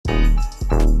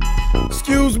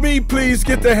me, please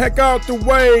get the heck out the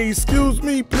way. Excuse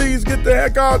me, please get the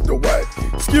heck out the way.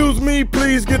 Excuse me,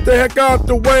 please get the heck out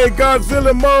the way.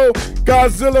 Godzilla mode,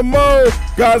 Godzilla mode,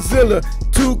 Godzilla.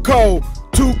 Too cold,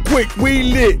 too quick, we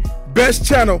lit. Best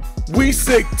channel, we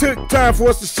sick. Took time for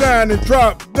us to shine and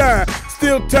drop down.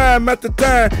 Still time after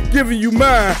time, giving you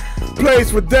mine.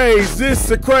 Plays for days, this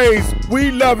a craze.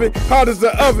 We love it, hot as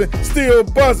the oven, still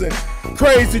buzzing.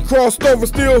 Crazy crossed over,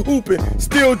 still hooping,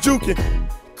 still juking.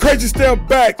 Crazy step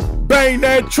back, bang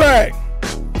that track.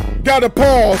 Gotta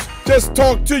pause, just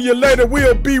talk to you later,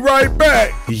 we'll be right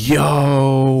back.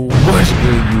 Yo, what's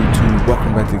good YouTube?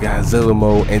 Welcome back to Godzilla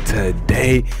Mode, and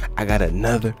today I got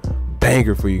another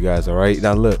banger for you guys. All right,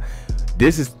 now look,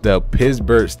 this is the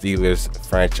Pittsburgh Steelers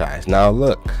franchise. Now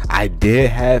look, I did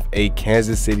have a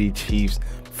Kansas City Chiefs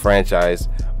franchise,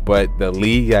 but the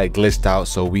league got glitched out,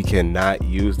 so we cannot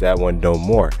use that one no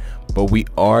more. But we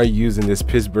are using this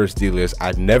Pittsburgh Steelers.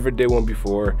 I never did one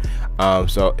before,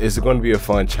 so it's going to be a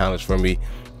fun challenge for me.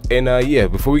 And yeah,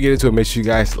 before we get into it, make sure you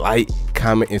guys like,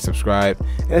 comment, and subscribe.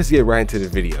 And let's get right into the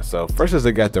video. So first, let's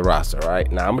look at the roster. Right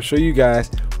now, I'm gonna show you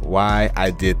guys why I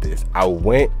did this. I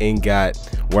went and got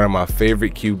one of my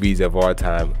favorite QBs of all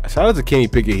time. Shout out to Kenny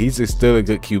Pickett. He's still a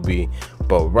good QB.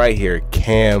 But right here,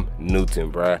 Cam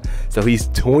Newton, bruh. So he's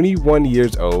 21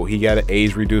 years old. He got an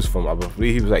age reduced from, I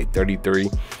believe he was like 33.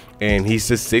 And he's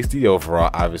just 60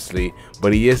 overall, obviously,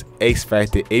 but he is X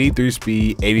Factor, 83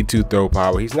 speed, 82 throw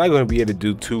power. He's not going to be able to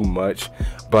do too much,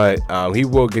 but he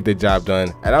will get the job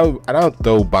done. And I don't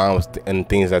throw bombs and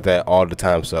things like that all the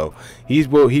time, so he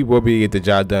will be able to get the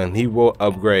job done. He will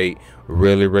upgrade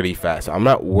really fast. So I'm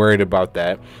not worried about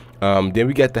that. Then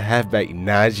we got the halfback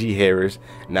Najee Harris.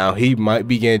 Now he might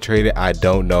be getting traded, I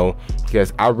don't know,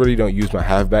 because I really don't use my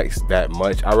halfbacks that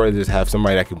much. I'd rather just have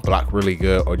somebody that can block really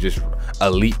good or just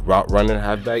elite route running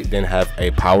halfback than have a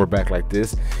power back like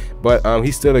this. But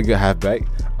he's still a good halfback.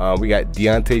 We got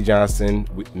Deontay Johnson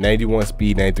with 91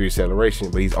 speed, 93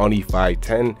 acceleration, but he's only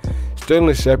 5'10".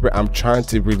 Sterling Shepard, I'm trying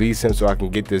to release him so I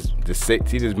can get this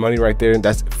money right there.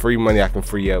 That's free money I can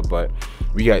free up. But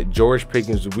we got George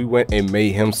Pickens. We went and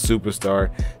made him superstar,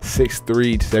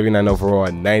 6'3", 79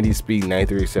 overall, 90 speed,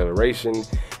 93 acceleration.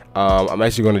 I'm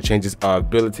actually going to change his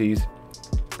abilities.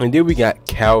 And then we got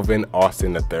Calvin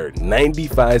Austin III,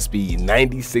 95 speed,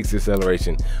 96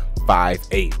 acceleration,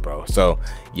 5'8", bro. So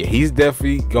yeah, he's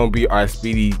definitely gonna be our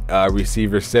speedy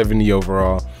receiver, 70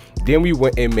 overall. Then we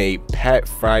went and made Pat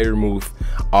Freiermuth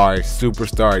our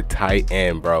superstar tight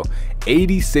end, bro.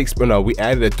 86, but no, we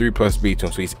added a 3+ speed to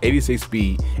him, so he's 86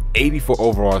 speed, 84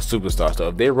 overall superstar. So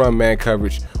if they run man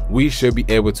coverage, we should be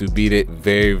able to beat it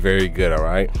very good. All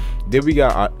right. Then we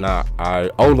got our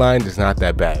O-line is not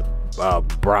that bad.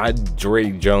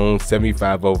 Broderick Jones,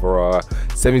 75 overall,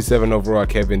 77 overall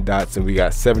Kevin Dotson. We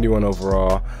got 71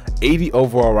 overall, 80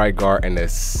 overall right guard, and a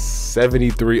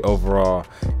 73 overall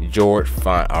George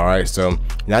Font. All right, so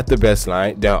not the best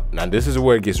line. Now this is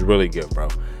where it gets really good, bro.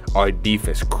 Our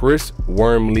defense, Chris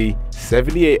Wormley,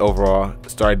 78 overall,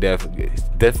 star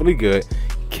definitely good.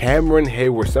 Cameron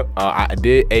Hayward, I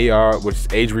did AR, which is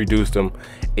age reduced him.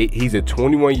 He's a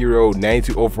 21-year-old,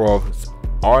 92 overall,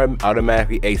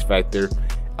 automatically X Factor,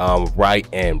 right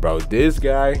end, bro. This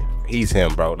guy, he's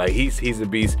him, bro. Like he's a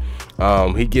beast.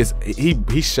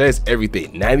 He sheds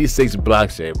everything. 96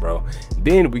 block shed, bro.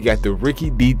 Then we got the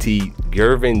Ricky DT,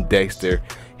 Gervin Dexter,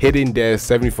 hitting desk,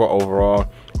 74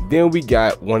 overall. Then we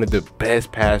got one of the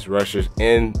best pass rushers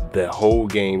in the whole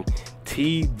game,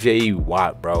 TJ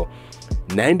Watt, bro.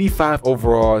 95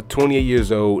 overall, 28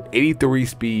 years old, 83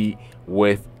 speed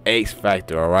with X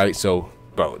Factor. All right, so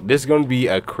bro, this is gonna be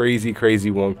a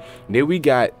crazy one. Then we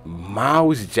got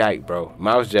Miles Jack, bro.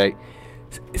 Miles Jack,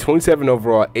 27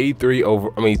 overall,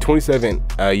 27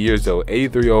 years old,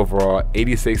 83 overall,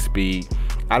 86 speed.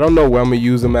 I don't know where I'm gonna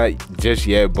use him at just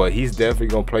yet, but he's definitely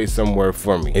gonna play somewhere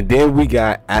for me. And then we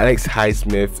got Alex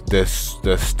Highsmith,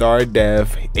 the star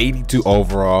dev, 82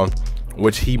 overall,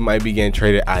 which he might be getting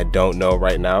traded, I don't know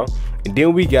right now. And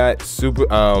then we got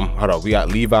we got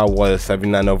Levi Wallace,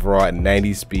 79 overall,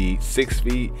 90 speed, 6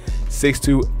 feet,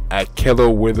 6'2", Keller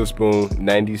Witherspoon,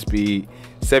 90 speed,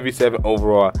 77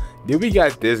 overall. Then we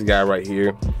got this guy right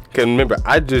here. Cause remember,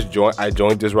 I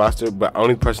joined this roster, but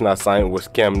only person I signed was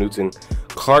Cam Newton.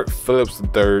 Clark Phillips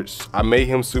III, I made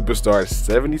him superstar,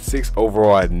 76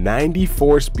 overall,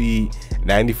 94 speed,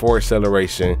 94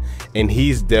 acceleration, and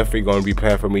he's definitely going to be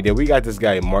playing for me. Then we got this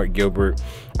guy Mark Gilbert,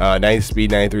 90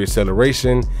 speed, 93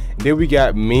 acceleration. Then we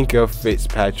got Minka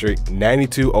Fitzpatrick,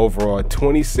 92 overall,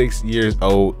 26 years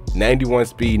old, 91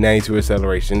 speed, 92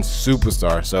 acceleration,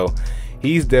 superstar. So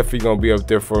he's definitely gonna be up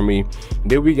there for me.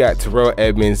 Then we got Terrell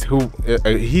Edmonds, who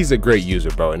he's a great user,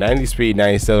 bro. 90 speed,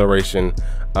 90 acceleration.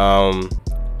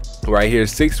 Right here,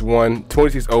 6'1",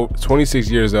 26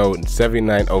 years old, and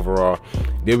 79 overall.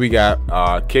 Then we got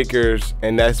kickers,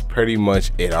 and that's pretty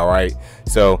much it. All right,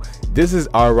 so this is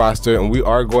our roster, and we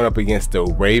are going up against the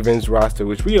Ravens roster,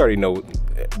 which we already know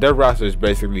their roster is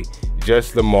basically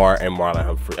just Lamar and Marlon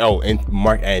Humphrey. Oh, and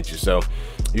Mark Andrews. So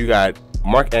you got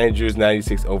Mark Andrews,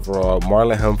 96 overall,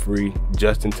 Marlon Humphrey,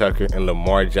 Justin Tucker, and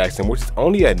Lamar Jackson, which is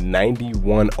only a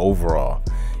 91 overall.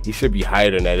 He should be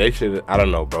higher than that. They should, I don't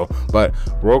know, bro. But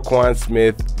Roquan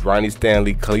Smith, Ronnie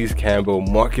Stanley, Khalil Campbell,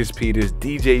 Marcus Peters,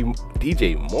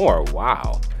 DJ Moore.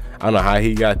 Wow. I don't know how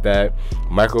he got that.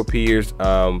 Michael Pierce,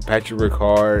 Patrick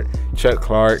Ricard, Chuck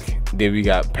Clark. Then we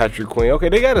got Patrick Quinn. Okay,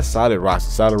 they got a solid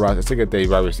roster. Let's look at the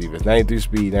wide receivers. 93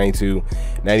 speed, 92,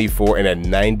 94, and a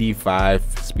 95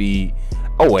 speed.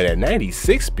 Oh, and a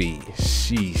 96 speed.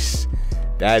 Sheesh.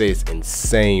 That is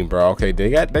insane, bro. Okay,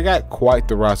 they got quite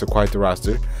the roster.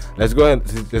 Let's go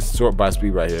ahead. Let's sort by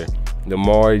speed right here.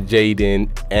 Lamar, Jaden,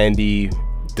 Andy,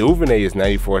 Duvernay is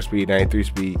 94 speed, 93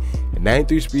 speed,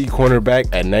 93 speed cornerback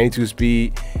at 92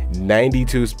 speed,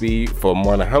 92 speed for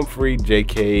Marlon Humphrey,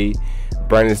 JK,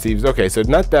 Brandon Stevens. Okay, so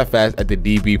not that fast at the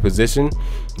DB position,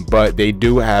 but they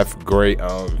do have great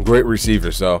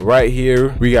receivers. So right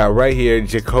here, we got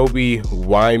Jacoby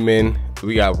Wyman.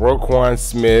 We got Roquan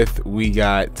Smith. We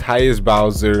got Tyus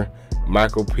Bowser,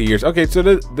 Michael Pierce. Okay, so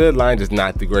the line is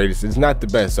not the greatest. It's not the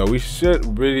best. So we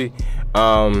should really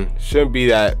shouldn't be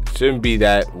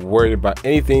that worried about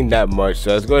anything that much.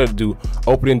 So let's go ahead and do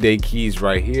opening day keys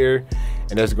right here,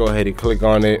 and let's go ahead and click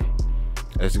on it.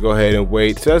 Let's go ahead and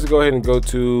wait. So let's go ahead and go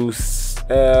to let's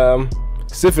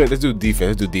do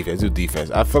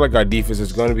defense. I feel like our defense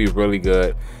is going to be really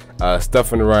good.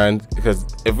 Stuff in the run, because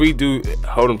if we do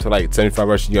hold them to like 75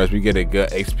 rushing yards, we get a good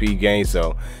XP gain.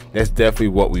 So that's definitely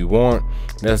what we want.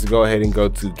 Let's go ahead and go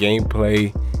to game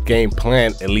plan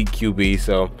elite QB.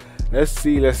 So let's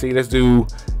do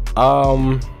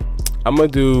I'm gonna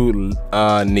do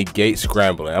negate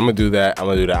scrambling. I'm gonna do that.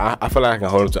 I feel like I can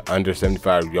hold them to under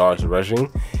 75 yards rushing,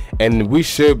 and we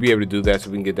should be able to do that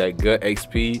so we can get that good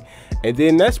XP. And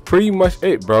then that's pretty much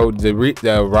it, bro. The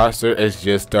roster is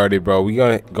just started, bro. We're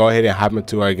gonna go ahead and hop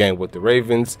into our game with the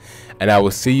Ravens, and I will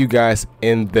see you guys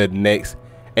in the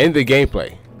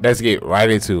gameplay. Let's get right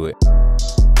into it.